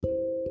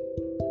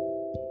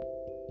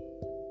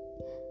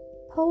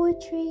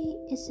Poetry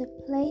is a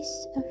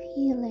place of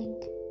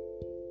healing,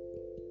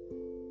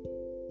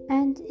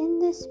 and in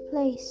this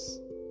place,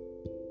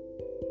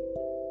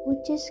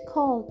 which is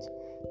called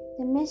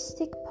the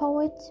Mystic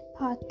Poet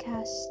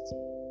Podcast,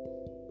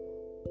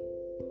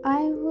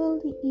 I will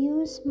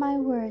use my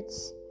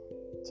words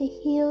to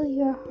heal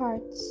your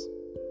hearts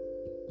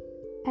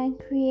and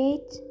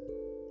create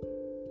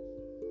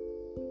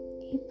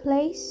a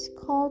place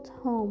called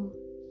home.